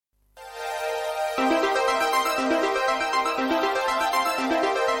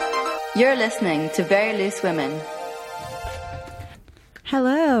You're listening to Very Loose Women.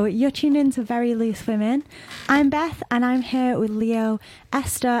 Hello, you're tuned in to Very Loose Women. I'm Beth and I'm here with Leo,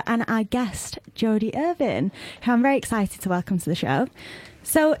 Esther and our guest, Jodie Irvin, who I'm very excited to welcome to the show.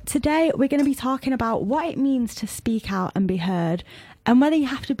 So today we're going to be talking about what it means to speak out and be heard and whether you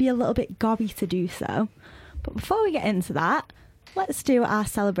have to be a little bit gobby to do so. But before we get into that, let's do our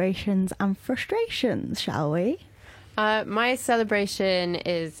celebrations and frustrations, shall we? My celebration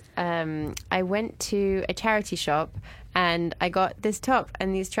is I went to a charity shop and I got this top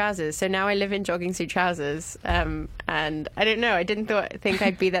and these trousers. So now I live in jogging suit trousers. And I don't know, I didn't think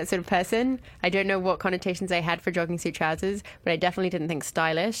I'd be that sort of person. I don't know what connotations I had for jogging suit trousers, but I definitely didn't think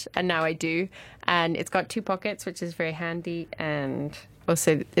stylish. And now I do. And it's got 2 pockets, which is very handy. And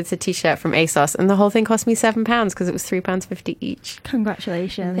also, it's a T-shirt from ASOS, and the whole thing cost me £7 because it was £3.50 each.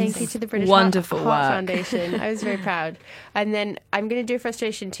 Congratulations. Thank you to the British Wonderful Heart work. Foundation. I was very proud. And then I'm going to do a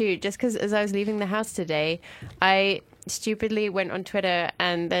frustration too, just because as I was leaving the house today, I stupidly went on Twitter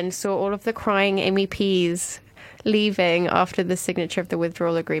and then saw all of the crying MEPs leaving after the signature of the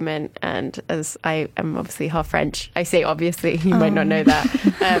withdrawal agreement. And as I am obviously half French, I say obviously, you might not know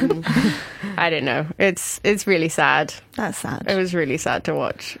that. I don't know. It's really sad. That's sad. It was really sad to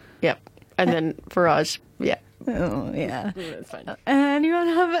watch. Yep. And then Farage. Yeah. Oh, yeah. It's fine. Anyone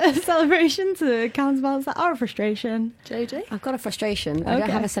have a celebration to counterbalance that or a frustration? Jodie? I've got a frustration. I don't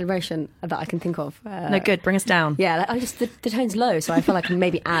have a celebration that I can think of. No, good. Bring us down. Yeah, like, the tone's low, so I feel like I can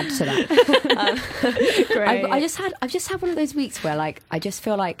maybe add to that. Great. I've just had one of those weeks where like I just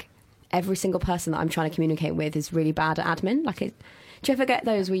feel like every single person that I'm trying to communicate with is really bad at admin. Do you ever get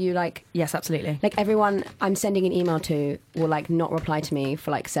those where you like... Yes, absolutely. Like everyone I'm sending an email to will like not reply to me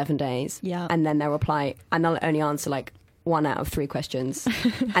for like 7 days. Yeah. And then they'll reply and they'll only answer like 1 out of 3 questions.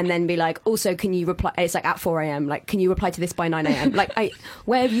 And then be like, also, can you reply? It's like at 4 a.m. Like, can you reply to this by 9 a.m.? Like,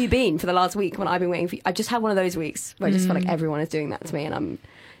 where have you been for the last week when I've been waiting for you? I just had one of those weeks where I just feel like everyone is doing that to me and I'm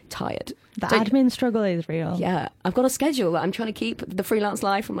tired. The admin struggle is real. Yeah, I've got a schedule that I'm trying to keep, the freelance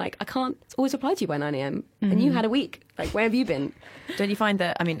life. I'm like, I can't always reply to you by 9 a.m. And you had a week. Like, where have you been? Don't you find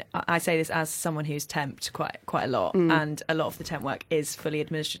that, I mean, I say this as someone who's temped quite a lot, and a lot of the temp work is fully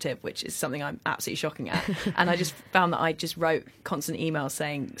administrative, which is something I'm absolutely shocking at. And I just found that I just wrote constant emails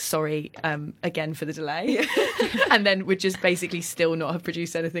saying, sorry, again for the delay. And then would just basically still not have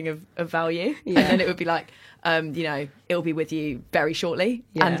produced anything of value. Yeah. And then it would be like, it'll be with you very shortly,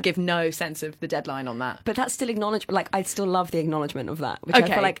 and give no sense of the deadline on that. But that's still acknowledgement. Like, I still love the acknowledgement of that, which I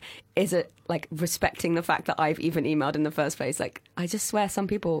feel like is it like respecting the fact that I've even emailed in the first place. Like, I just swear some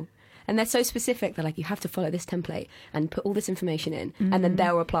people, and they're so specific, they're like, you have to follow this template and put all this information in, and then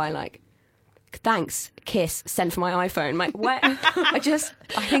they'll reply like, thanks, kiss, sent from my iPhone. Like, what? I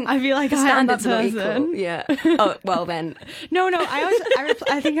think I feel like the I am that standards are person. equal. Yeah. Oh, well then. No,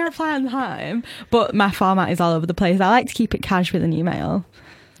 I think I reply on time, but my format is all over the place. I like to keep it casual with an email.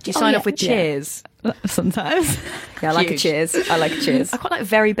 Do you sign off with cheers? Sometimes. Yeah, I like a Huge. cheers. I like a cheers. I quite like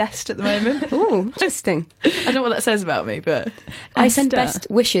very best at the moment. Ooh, interesting. I don't know what that says about me, but I send Esther. best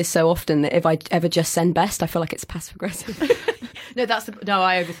wishes so often that if I ever just send best, I feel like it's passive aggressive. no,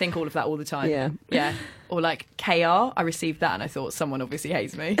 I overthink all of that all the time. Yeah. Or like KR, I received that and I thought someone obviously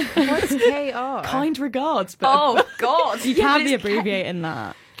hates me. What's KR? Kind regards, but Oh God! You can't be abbreviating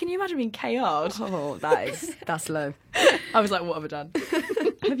that. Can you imagine being KR'd? Oh, that's low. I was like, what have I done?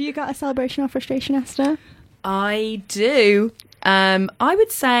 Have you got a celebration or frustration, Esther? I do. I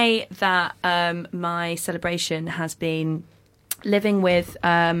would say that my celebration has been living with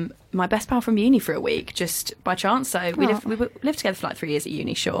my best pal from uni for a week, just by chance. So we lived together for like 3 years at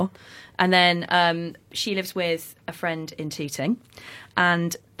uni, sure. And then she lives with a friend in Tooting.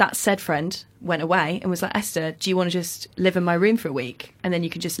 And that said friend went away and was like, Esther, do you want to just live in my room for a week? And then you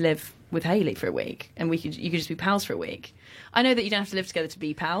can just live with Hayley for a week. And you could just be pals for a week. I know that you don't have to live together to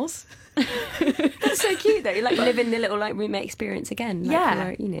be pals. That's so cute though. You like living the little like roommate experience again. Like, Yeah. you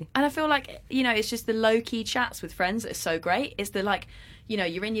know, at uni. And I feel like, it's just the low-key chats with friends that are so great. It's the like,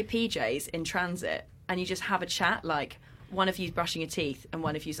 you're in your PJs in transit and you just have a chat like, one of you's brushing your teeth and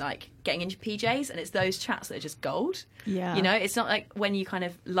one of you's like getting into PJs, and it's those chats that are just gold. Yeah. It's not like when you kind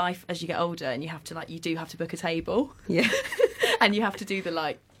of life as you get older and you have to you do have to book a table. Yeah. And you have to do the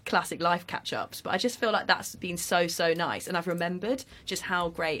like classic life catch-ups, but I just feel like that's been so nice, and I've remembered just how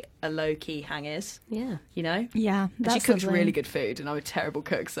great a low-key hang is. Yeah. Yeah, And she that's cooks lovely. really good food and I'm a terrible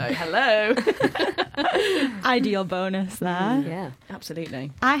cook, so hello. Ideal bonus there. Yeah.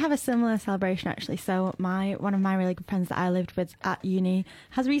 Absolutely. I have a similar celebration actually. So one of my really good friends that I lived with at uni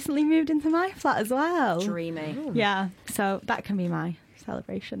has recently moved into my flat as well. Dreamy. Yeah, so that can be my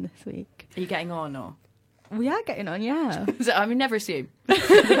celebration this week. Are you getting on or? We are getting on, yeah. So, I mean, never assume.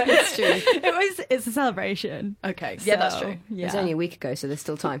 It's true. It's a celebration. Okay. Yeah, that's true. Yeah. It was only a week ago, so there's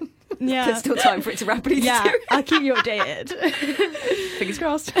still time. Yeah. There's still time for it to rapidly Yeah, deteriorate. I'll keep you updated. Fingers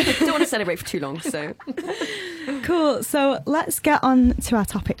crossed. Don't want to celebrate for too long, so... Cool. So let's get on to our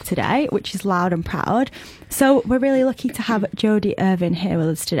topic today, which is Loud and Proud. So we're really lucky to have Jodie Irvine here with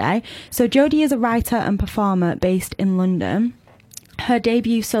us today. So Jodie is a writer and performer based in London. Her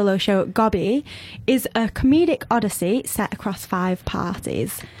debut solo show, Gobby, is a comedic odyssey set across 5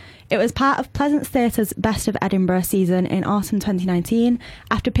 parties. It was part of Pleasance Theatre's Best of Edinburgh season in autumn 2019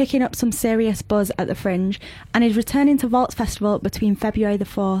 after picking up some serious buzz at the Fringe, and is returning to Vaults Festival between February the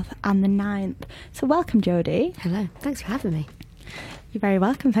 4th and the 9th. So welcome, Jodie. Hello. Thanks for having me. You're very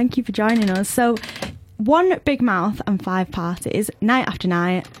welcome. Thank you for joining us. So, 1 big mouth and 5 parties, night after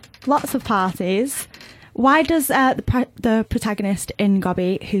night, lots of parties. Why does the protagonist in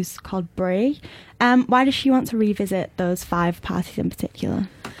Gobby, who's called Brie, why does she want to revisit those 5 parties in particular?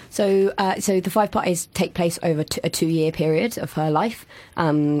 So the 5 parties take place over a 2-year period of her life,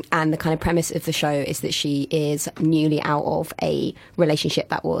 and the kind of premise of the show is that she is newly out of a relationship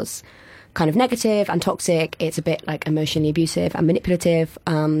that was kind of negative and toxic. It's a bit like emotionally abusive and manipulative,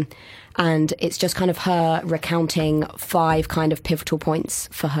 and it's just kind of her recounting 5 kind of pivotal points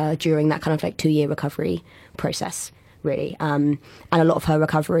for her during that kind of like 2-year recovery process, really. And a lot of her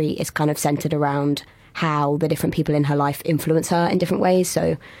recovery is kind of centered around how the different people in her life influence her in different ways.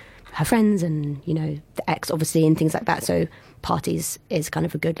 So her friends and, you know, the ex, obviously, and things like that. So parties is kind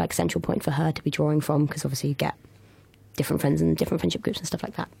of a good like central point for her to be drawing from, because obviously you get different friends and different friendship groups and stuff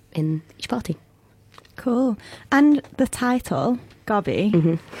like that in each party. Cool. And the title,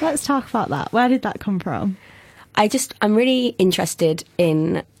 Gobby, let's talk about that. Where did that come from? I'm really interested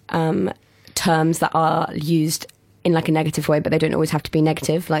in terms that are used in like a negative way, but they don't always have to be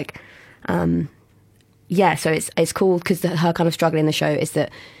negative. Like, so it's cool because her kind of struggle in the show is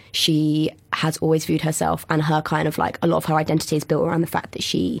that she has always viewed herself, and her kind of like a lot of her identity is built around the fact that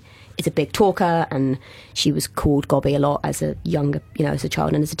she is a big talker, and she was called Gobby a lot as a younger, you know, as a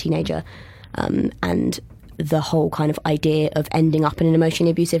child and as a teenager. And the whole kind of idea of ending up in an emotionally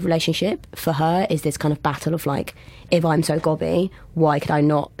abusive relationship for her is this kind of battle of like, if I'm so Gobby, why could I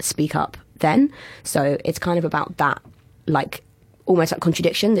not speak up then? So it's kind of about that, like, almost like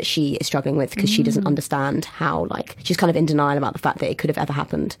contradiction that she is struggling with, because she doesn't understand how, like, she's kind of in denial about the fact that it could have ever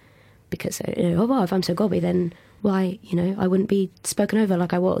happened, because, you know, oh, well, if I'm so Gobby, then why, you know, I wouldn't be spoken over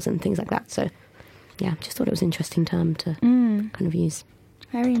like I was, and things like that. So yeah, just thought it was an interesting term to kind of use.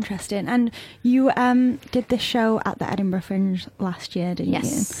 Very interesting. And you did this show at the Edinburgh Fringe last year, didn't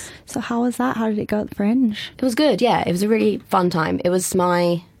you? So how was that? How did it go at the Fringe? It was good, yeah. It was a really fun time. It was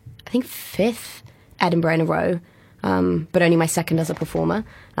my, I think, 5th Edinburgh in a row, but only my 2nd as a performer,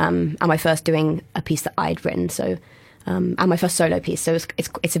 and my first doing a piece that I'd written, so and my first solo piece. So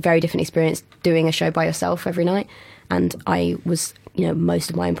it's a very different experience doing a show by yourself every night, and I was, you know, most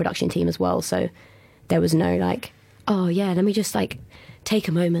of my own production team as well, so there was no like, oh yeah, let me just like take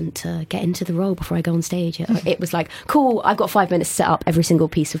a moment to get into the role before I go on stage. It was like, cool, I've got 5 minutes to set up every single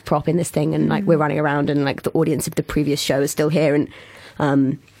piece of prop in this thing, and like we're running around, and like the audience of the previous show is still here, and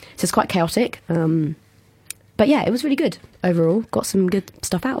so it's quite chaotic, but yeah, it was really good overall. Got some good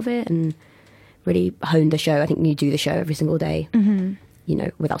stuff out of it and really honed the show. I think when you do the show every single day, you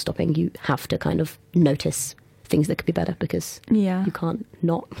know, without stopping, you have to kind of notice things that could be better, because you can't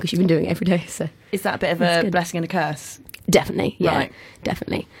not, because you've been doing it every day. So is that a bit of a blessing and a curse? Definitely, yeah, right.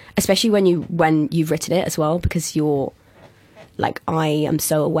 Definitely. Especially when you've written it as well, because you're like, I am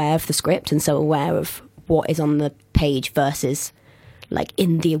so aware of the script and so aware of what is on the page versus like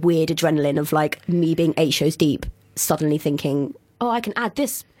in the weird adrenaline of like me being 8 shows deep, suddenly thinking, oh, I can add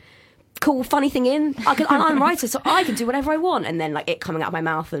this cool funny thing in. I'm a writer, so I can do whatever I want, and then like it coming out of my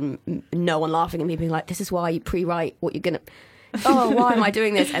mouth and no one laughing, and me being like, this is why you pre-write what you're gonna. Oh, why am I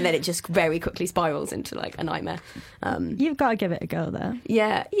doing this? And then it just very quickly spirals into like a nightmare. You've got to give it a go, though.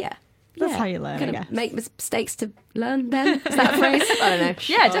 Yeah. That's how you learn, I guess. Make mistakes to learn, then? Is that a phrase? I don't know.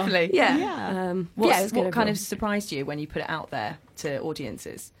 Yeah, definitely. Yeah. What kind of surprised you when you put it out there to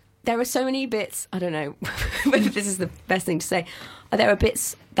audiences? There are so many bits, I don't know whether this is the best thing to say. There are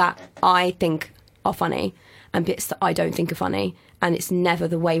bits that I think are funny and bits that I don't think are funny, and it's never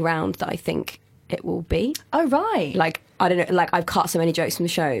the way round that I think it will be. Oh, right. Like, I don't know, like I've cut so many jokes from the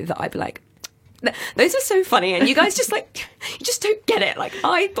show that I'd be like, those are so funny, and you guys just like, you just don't get it. Like,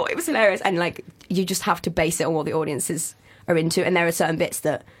 I thought it was hilarious, and like, you just have to base it on what the audiences are into, and there are certain bits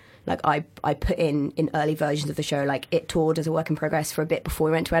that like I put in early versions of the show. Like, it toured as a work in progress for a bit before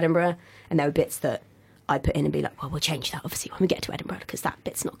we went to Edinburgh, and there were bits that I'd put in and be like, well, we'll change that obviously when we get to Edinburgh because that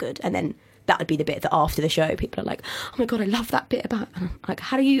bit's not good. And then that would be the bit that after the show people are like, oh my God, I love that bit about, like,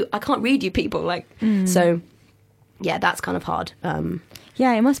 I can't read you people, like, so yeah, that's kind of hard.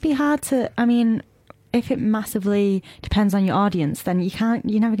 Yeah, it must be hard to, I mean, if it massively depends on your audience, then you're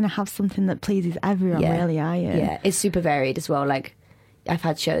never going to have something that pleases everyone, really, are you? Yeah, it's super varied as well. Like, I've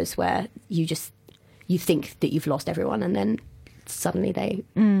had shows where you think that you've lost everyone, and then suddenly they,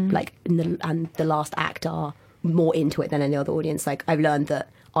 like, and the last act are more into it than any other audience. Like, I've learned that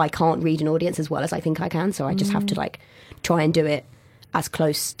I can't read an audience as well as I think I can, so I just have to, like, try and do it as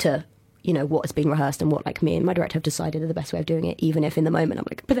close to, you know, what has been rehearsed and what, like, me and my director have decided are the best way of doing it, even if in the moment I'm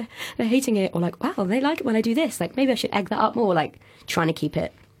like, but they're hating it, or like, wow, they like it when I do this, like, maybe I should egg that up more, like, trying to keep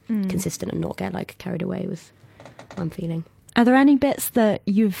it consistent and not get, like, carried away with what I'm feeling. Are there any bits that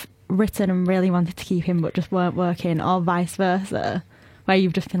you've written and really wanted to keep in but just weren't working, or vice versa, where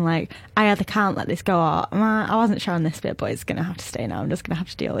you've just been like, I either can't let this go, or I wasn't sure on this bit, but it's going to have to stay now, I'm just going to have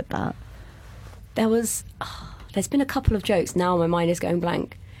to deal with that? There's been a couple of jokes, now my mind is going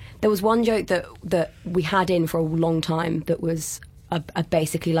blank. There was one joke that we had in for a long time that was a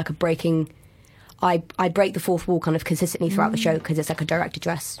basically like a breaking... I break the fourth wall kind of consistently throughout the show because it's like a direct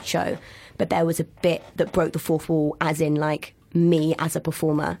address show. But there was a bit that broke the fourth wall, as in like me as a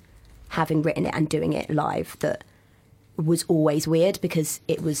performer having written it and doing it live, that was always weird because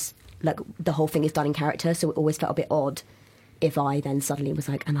it was like the whole thing is done in character, so it always felt a bit odd if I then suddenly was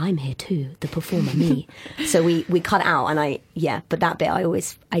like, and I'm here too, the performer, me. So we cut it out, and but that bit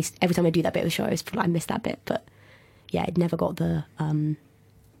every time I do that bit of the show, I miss that bit. But yeah, it never got the,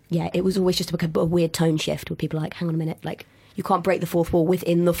 it was always just like a weird tone shift where people are like, hang on a minute, like, you can't break the fourth wall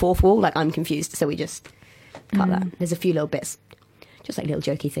within the fourth wall. Like, I'm confused. So we just cut that. There's a few little bits, just like little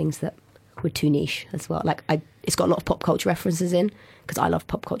jokey things that were too niche as well. Like, it's got a lot of pop culture references in, because I love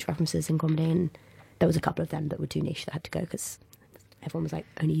pop culture references in comedy, and there was a couple of them that were too niche that had to go because everyone was like,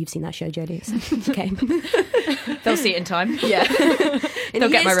 only you've seen that show, Jodie. So, okay. They'll see it in time. Yeah. They'll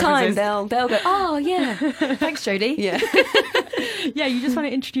get my references. They'll go, oh, yeah. Thanks, Jodie. Yeah. Yeah, you just want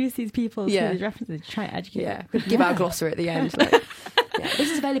to introduce these people to these references, try to educate them. Give out a glossary at the end. Like,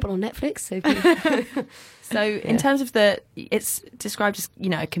 this is available on Netflix. So in terms of it's described as, you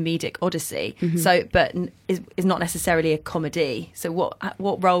know, a comedic odyssey. So, but is not necessarily a comedy. So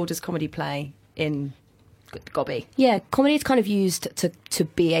what role does comedy play in Gobby? Yeah, comedy is kind of used to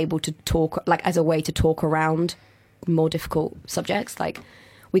be able to talk, like, as a way to talk around more difficult subjects. Like,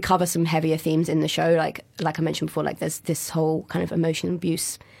 we cover some heavier themes in the show, like I mentioned before, like there's this whole kind of emotional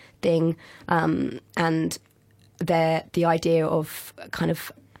abuse thing, and the idea of kind of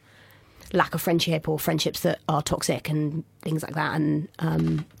lack of friendship or friendships that are toxic and things like that,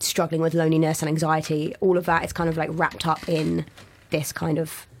 and struggling with loneliness and anxiety. All of that is kind of like wrapped up in this kind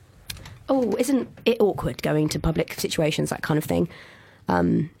of, oh, isn't it awkward going to public situations, that kind of thing.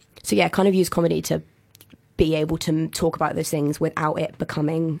 So yeah, kind of use comedy to be able to talk about those things without it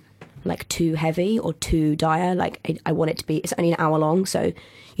becoming like too heavy or too dire. Like, I want it to be, it's only an hour long, so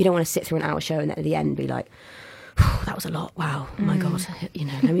you don't want to sit through an hour show and then at the end be like, that was a lot, wow, oh my God, you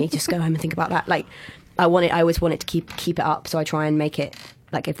know, let me just go home and think about that. Like, I always want it to keep it up, so I try and make it,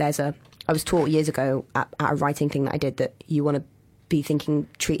 like, if there's I was taught years ago at a writing thing that I did, that you want to be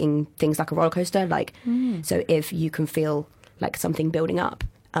treating things like a roller coaster, like, so if you can feel like something building up,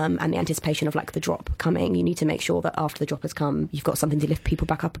 and the anticipation of like the drop coming, you need to make sure that after the drop has come, you've got something to lift people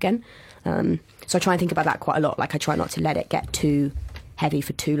back up again. So I try and think about that quite a lot. Like, I try not to let it get too heavy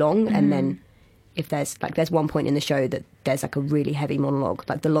for too long, and then if there's one point in the show that there's like a really heavy monologue,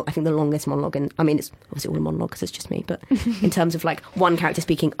 like I think the longest monologue, and I mean, it's obviously all a monologue because it's just me, but in terms of like one character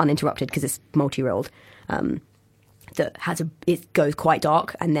speaking uninterrupted because it's multi-reeled, it goes quite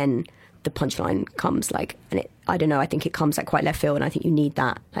dark, and then the punchline comes, like, and I don't know, I think it comes like quite left field, and I think you need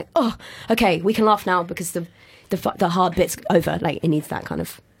that, like, oh, okay, we can laugh now because the hard bit's over. Like, it needs that kind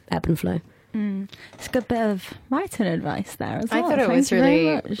of ebb and flow. It's a good bit of writing advice there as well. I thought it was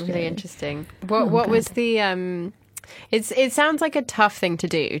really interesting. What was the it sounds like a tough thing to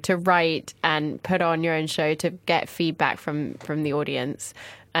do, to write and put on your own show, to get feedback from the audience,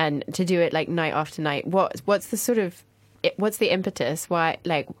 and to do it like night after night. What's the sort of what's the impetus? Why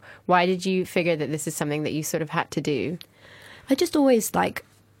did you figure that this is something that you sort of had to do? I just always, like,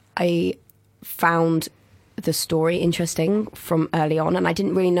 I found the story interesting from early on, and I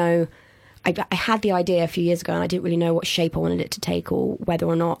didn't really know. I had the idea a few years ago, and I didn't really know what shape I wanted it to take, or whether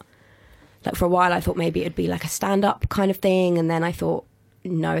or not, like, for a while I thought maybe it'd be like a stand-up kind of thing, and then I thought,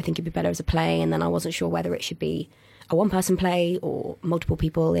 no, I think it'd be better as a play, and then I wasn't sure whether it should be a one-person play or multiple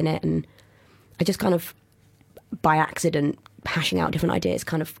people in it, and I just kind of, by accident, hashing out different ideas,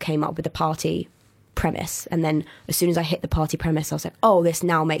 kind of came up with a party premise. And then as soon as I hit the party premise, I was like, oh, this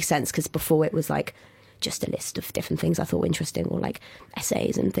now makes sense, because before it was like just a list of different things I thought were interesting, or like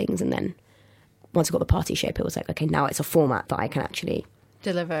essays and things. And then once I got the party shape, it was like, okay, now it's a format that I can actually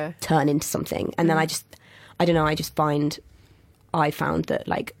turn into something. And then I found that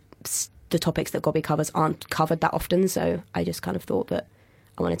like the topics that Gobby covers aren't covered that often, so I just kind of thought that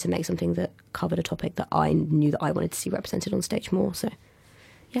I wanted to make something that covered a topic that I knew that I wanted to see represented on stage more. So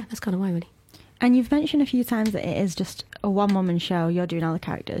yeah, that's kind of why, really. And you've mentioned a few times that it is just a one-woman show. You're doing all the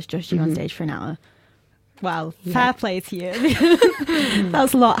characters, just you on stage for an hour. Well, fair play to you.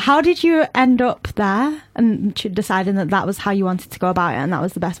 That's a lot. How did you end up there and deciding that was how you wanted to go about it and that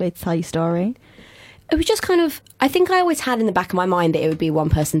was the best way to tell your story? It was just kind of, I think I always had in the back of my mind that it would be a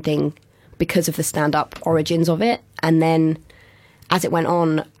one-person thing because of the stand-up origins of it. And then as it went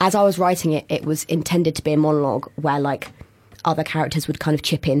on, as I was writing it, it was intended to be a monologue where like other characters would kind of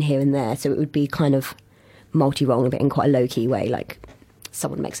chip in here and there. So it would be kind of multi-role, but in quite a low-key way. Like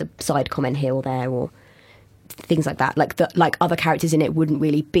someone makes a side comment here or there, or things like that. Like other characters in it wouldn't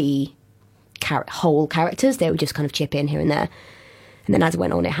really be whole characters. They would just kind of chip in here and there. And then as it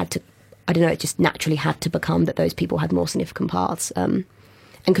went on, it had to, I don't know, it just naturally had to become that those people had more significant parts. And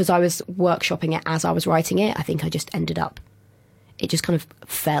because I was workshopping it as I was writing it, I think I just ended up, it just kind of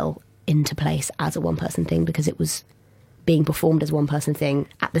fell into place as a one-person thing because it was being performed as a one-person thing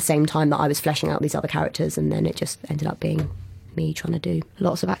at the same time that I was fleshing out these other characters, and then it just ended up being me trying to do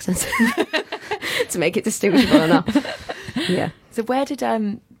lots of accents to make it distinguishable enough. Yeah. So where did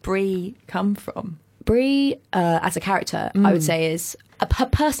Brie come from? Brie, as a character, I would say is... her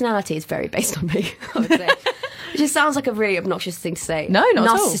personality is very based on me, I would say. It just sounds like a really obnoxious thing to say. No, not at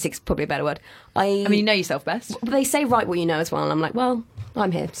all. Narcissistic's probably a better word. I mean, you know yourself best. They say write what you know as well, and I'm like, well,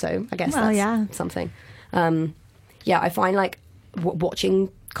 I'm here, so I guess that's something. Yeah, I find like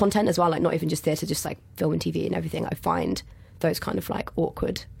watching content as well, like not even just theatre, just like film and TV and everything, I find those kind of like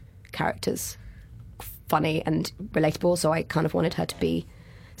awkward characters funny and relatable, so I kind of wanted her to be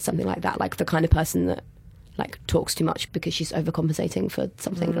something like that, like the kind of person that like talks too much because she's overcompensating for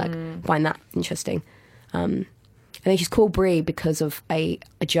something. Like find that interesting. I think she's called Brie because of a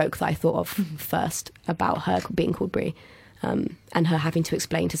joke that I thought of first about her being called Brie, and her having to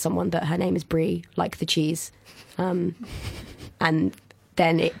explain to someone that her name is Brie, like the cheese, and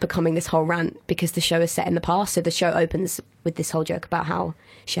then it becoming this whole rant because the show is set in the past. So the show opens with this whole joke about how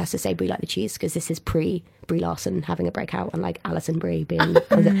she has to say Brie like the cheese because this is pre Brie Larson having a breakout and like Alison Brie being,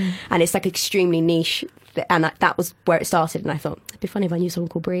 and it's like extremely niche. And that was where it started, and I thought it'd be funny if I knew someone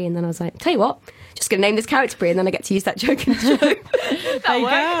called Brie, and then I was like, tell you what, just gonna name this character Brie, and then I get to use that joke in the show. There you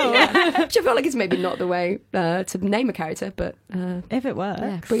go. Yeah. Which I feel like is maybe not the way to name a character, but if it works,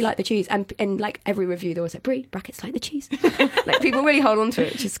 yeah, Brie like the cheese, and in like every review they always say Brie brackets like the cheese. Like people really hold on to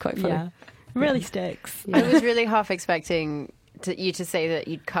it, which is quite funny. Yeah, really sticks. Yeah. I was really half expecting you to say that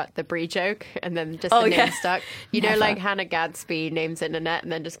you'd cut the Brie joke and then just the name stuck. You know, like Hannah Gadsby names it Nanette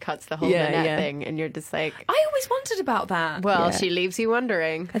and then just cuts the whole Nanette thing, and you're just like... I always wondered about that. Well, she leaves you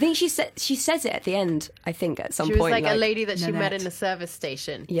wondering. I think she says it at the end, I think, at some point. She was like a lady that she met in a service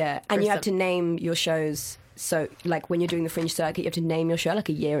station. Yeah, and you have to name your shows. So, like, when you're doing the Fringe circuit, you have to name your show like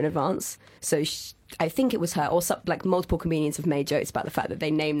a year in advance. So I think it was her, or like multiple comedians have made jokes about the fact that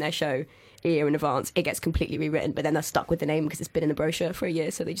they name their show a year in advance. It gets completely rewritten, but then they're stuck with the name because it's been in the brochure for a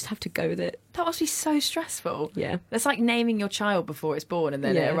year, so they just have to go with it. That must be so stressful. Yeah. That's like naming your child before it's born and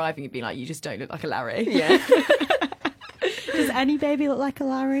then it arriving and being like, you just don't look like a Larry. Yeah. Does any baby look like a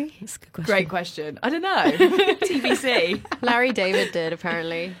Larry? That's a good question. Great question. I don't know. TBC. Larry David did,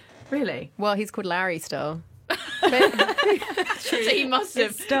 apparently. Really? Well, he's called Larry still. So he must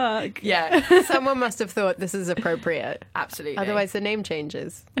have stuck. Yeah. Someone must have thought this is appropriate. Absolutely. Otherwise the name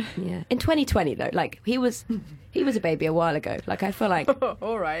changes. Yeah. In 2020 though, like he was a baby a while ago. Like I feel like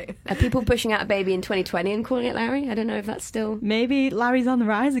all right. Are people pushing out a baby in 2020 and calling it Larry? I don't know if that's still... Maybe Larry's on the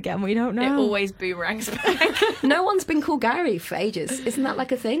rise again, we don't know. It always boomerangs back. No one's been called Gary for ages. Isn't that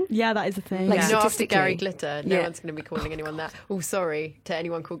like a thing? Yeah, that is a thing. Like, Not after statistically. Gary Glitter. No one's going to be calling anyone that. Oh, sorry to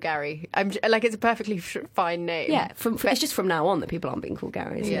anyone called Gary. I'm like, it's a perfectly fine name. Yeah, it's just from now on that people aren't being called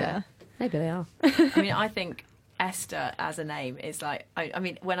Gary. Yeah. Maybe they are. I mean, I think Esther as a name is like, I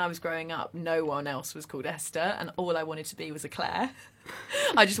mean, when I was growing up, no one else was called Esther, and all I wanted to be was a Claire.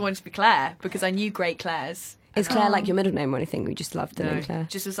 I just wanted to be Claire because I knew great Claires. Is Claire like your middle name or anything? We just loved the name Claire.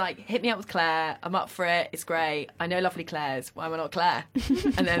 Just was like, hit me up with Claire. I'm up for it. It's great. I know lovely Claires. Why am I not Claire?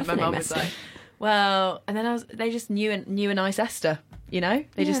 And then my mum was like, well, and then they just knew a nice Esther. You know,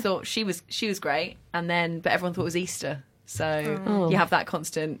 they just thought she was great, and then but everyone thought it was Easter. So you have that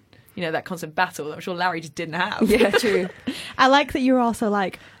constant battle that I'm sure Larry just didn't have. Yeah, true. I like that you were also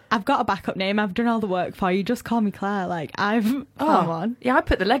like, I've got a backup name. I've done all the work for you. Just call me Claire. Like, come on. Yeah, I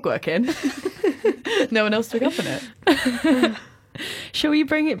put the legwork in. No one else took up on it. Shall we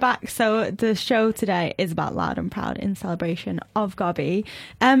bring it back? So the show today is about Loud and Proud in celebration of Gobby.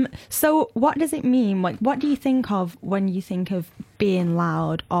 So what does it mean? Like, what do you think of when you think of being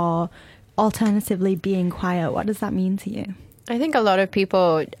loud, or alternatively being quiet? What does that mean to you? I think a lot of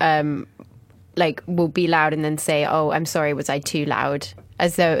people like will be loud and then say, "Oh, I'm sorry, was I too loud?"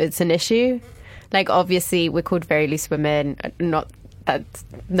 As though it's an issue. Like, obviously, we're called Very Loose Women. Not that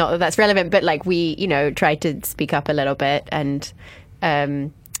that's relevant, but like we, try to speak up a little bit and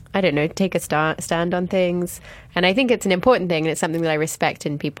I don't know, take a stand on things. And I think it's an important thing, and it's something that I respect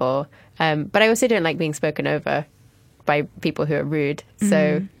in people. But I also don't like being spoken over by people who are rude.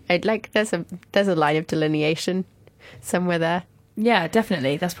 So I'd like there's a line of delineation somewhere there. Yeah,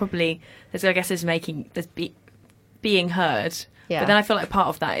 definitely. That's probably, I guess, being heard. Yeah. But then I feel like part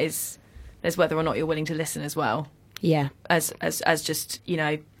of that is there's whether or not you're willing to listen as well. Yeah. As just,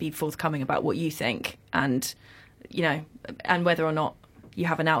 be forthcoming about what you think, and, and whether or not you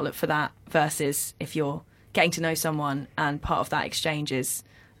have an outlet for that, versus if you're getting to know someone and part of that exchange is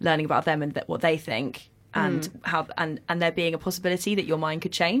learning about them and what they think, and how and there being a possibility that your mind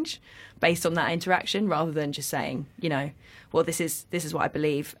could change based on that interaction, rather than just saying, well, this is what I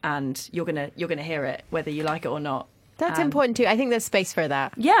believe, and you're gonna hear it whether you like it or not. That's important too. I think there's space for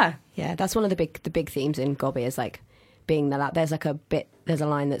that. Yeah. That's one of the big themes in Gobby is like being the loud. There's a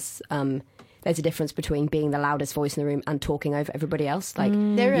line that's there's a difference between being the loudest voice in the room and talking over everybody else. Like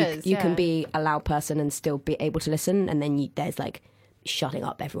you can be a loud person and still be able to listen, and then there's like shutting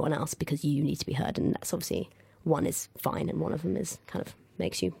up everyone else because you need to be heard, and that's obviously one is fine and one of them is kind of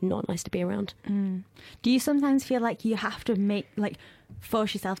makes you not nice to be around. Do you sometimes feel like you have to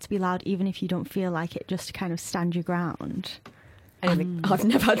force yourself to be loud even if you don't feel like it, just to kind of stand your ground? I've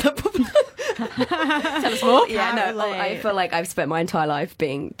never had that problem. Tell us more. Yeah, no, I feel like I've spent my entire life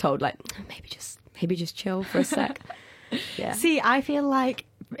being told like maybe just chill for a sec. Yeah. See, I feel like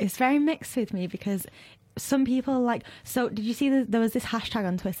it's very mixed with me, because some people so did you see there was this hashtag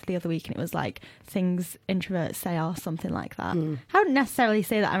on Twitter the other week, and it was like things introverts say or something like that. I wouldn't necessarily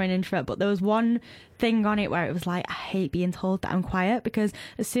say that I'm an introvert, but there was one thing on it where it was like, I hate being told that I'm quiet, because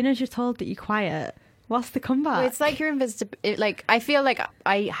as soon as you're told that you're quiet, what's the comeback? Well, it's like you're invisible. I feel like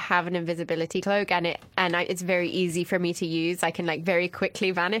I have an invisibility cloak, and it's very easy for me to use. I can very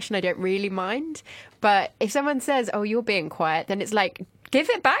quickly vanish, and I don't really mind. But if someone says, "Oh, you're being quiet," then it's like, give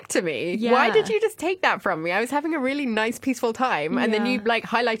it back to me. Yeah. Why did you just take that from me? I was having a really nice, peaceful time, and then you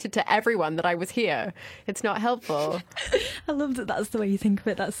highlighted to everyone that I was here. It's not helpful. I love that that's the way you think of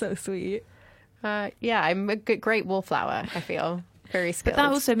it. That's so sweet. Yeah, I'm a great wallflower, I feel. Very skilled. But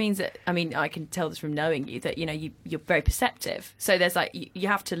that also means that, I can tell this from knowing you, that, you're very perceptive. So there's you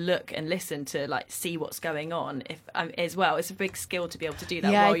have to look and listen to see what's going on as well. It's a big skill to be able to do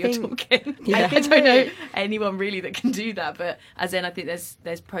that while you're talking. I don't know anyone really that can do that, but I think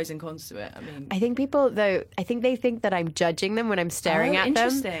there's pros and cons to it. I think people, though, they think that I'm judging them when I'm staring at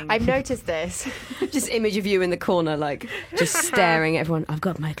them. I've noticed this. Just image of you in the corner, just staring at everyone. I've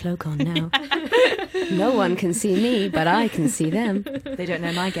got my cloak on now. No one can see me, but I can see them. They don't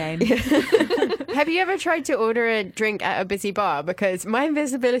know my game. Have you ever tried to order a drink at a busy bar? Because my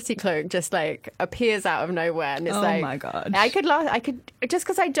invisibility cloak just appears out of nowhere, and it's my god, I could just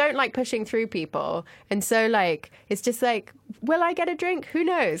because I don't like pushing through people, and so it's just will I get a drink? Who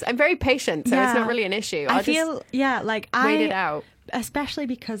knows? I'm very patient, so it's not really an issue. I feel wait it out. Especially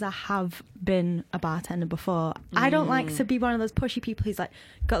because I have been a bartender before. I don't like to be one of those pushy people who's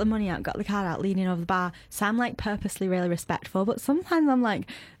got the money out, got the card out, leaning over the bar. So I'm purposely really respectful. But sometimes I'm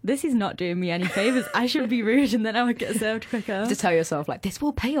this is not doing me any favours. I should be rude, and then I would get served quicker. To tell yourself this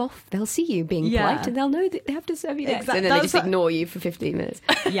will pay off. They'll see you being polite, and they'll know that they have to serve you next. Exactly. And then they just ignore you for 15 minutes.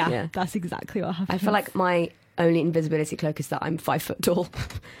 Yeah, that's exactly what happens. I feel like my only invisibility cloak is that I'm 5 foot tall.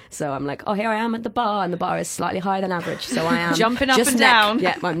 So I'm here I am at the bar, and the bar is slightly higher than average. So I am jumping up and down.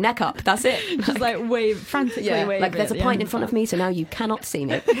 Yeah, my neck up. That's it. Just frantically wave. There's a pint in front of me, so now you cannot see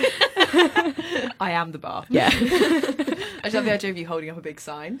me. I am the bar. Yeah. I just love the idea of you holding up a big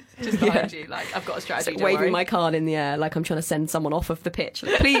sign just behind you. I've got a strategy. Waving worry. My card in the air like I'm trying to send someone off of the pitch.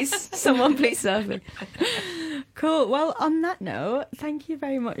 Please, someone please serve me. Cool. Well, on that note, thank you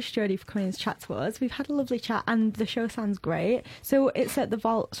very much, Jodie, for coming to chat to us. We've had a lovely chat, and the show sounds great. So it's at the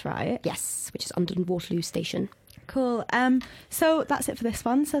Vaults, right? Yes, which is under Waterloo Station. Cool. So that's it for this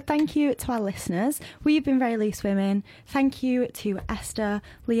one. So thank you to our listeners. We've been Very Loose Women. Thank you to Esther,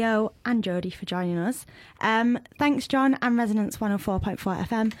 Leo and Jodie for joining us. Thanks, John, and Resonance 104.4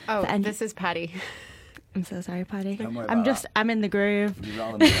 FM. Oh, this is Patty. I'm so sorry, Paddy. Don't worry about that. I'm in the groove. You're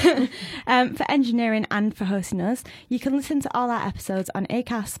right on the For engineering and for hosting us, you can listen to all our episodes on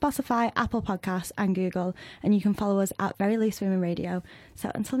Acast, Spotify, Apple Podcasts and Google, and you can follow us at Very Loose Women Radio.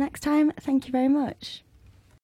 So until next time, thank you very much.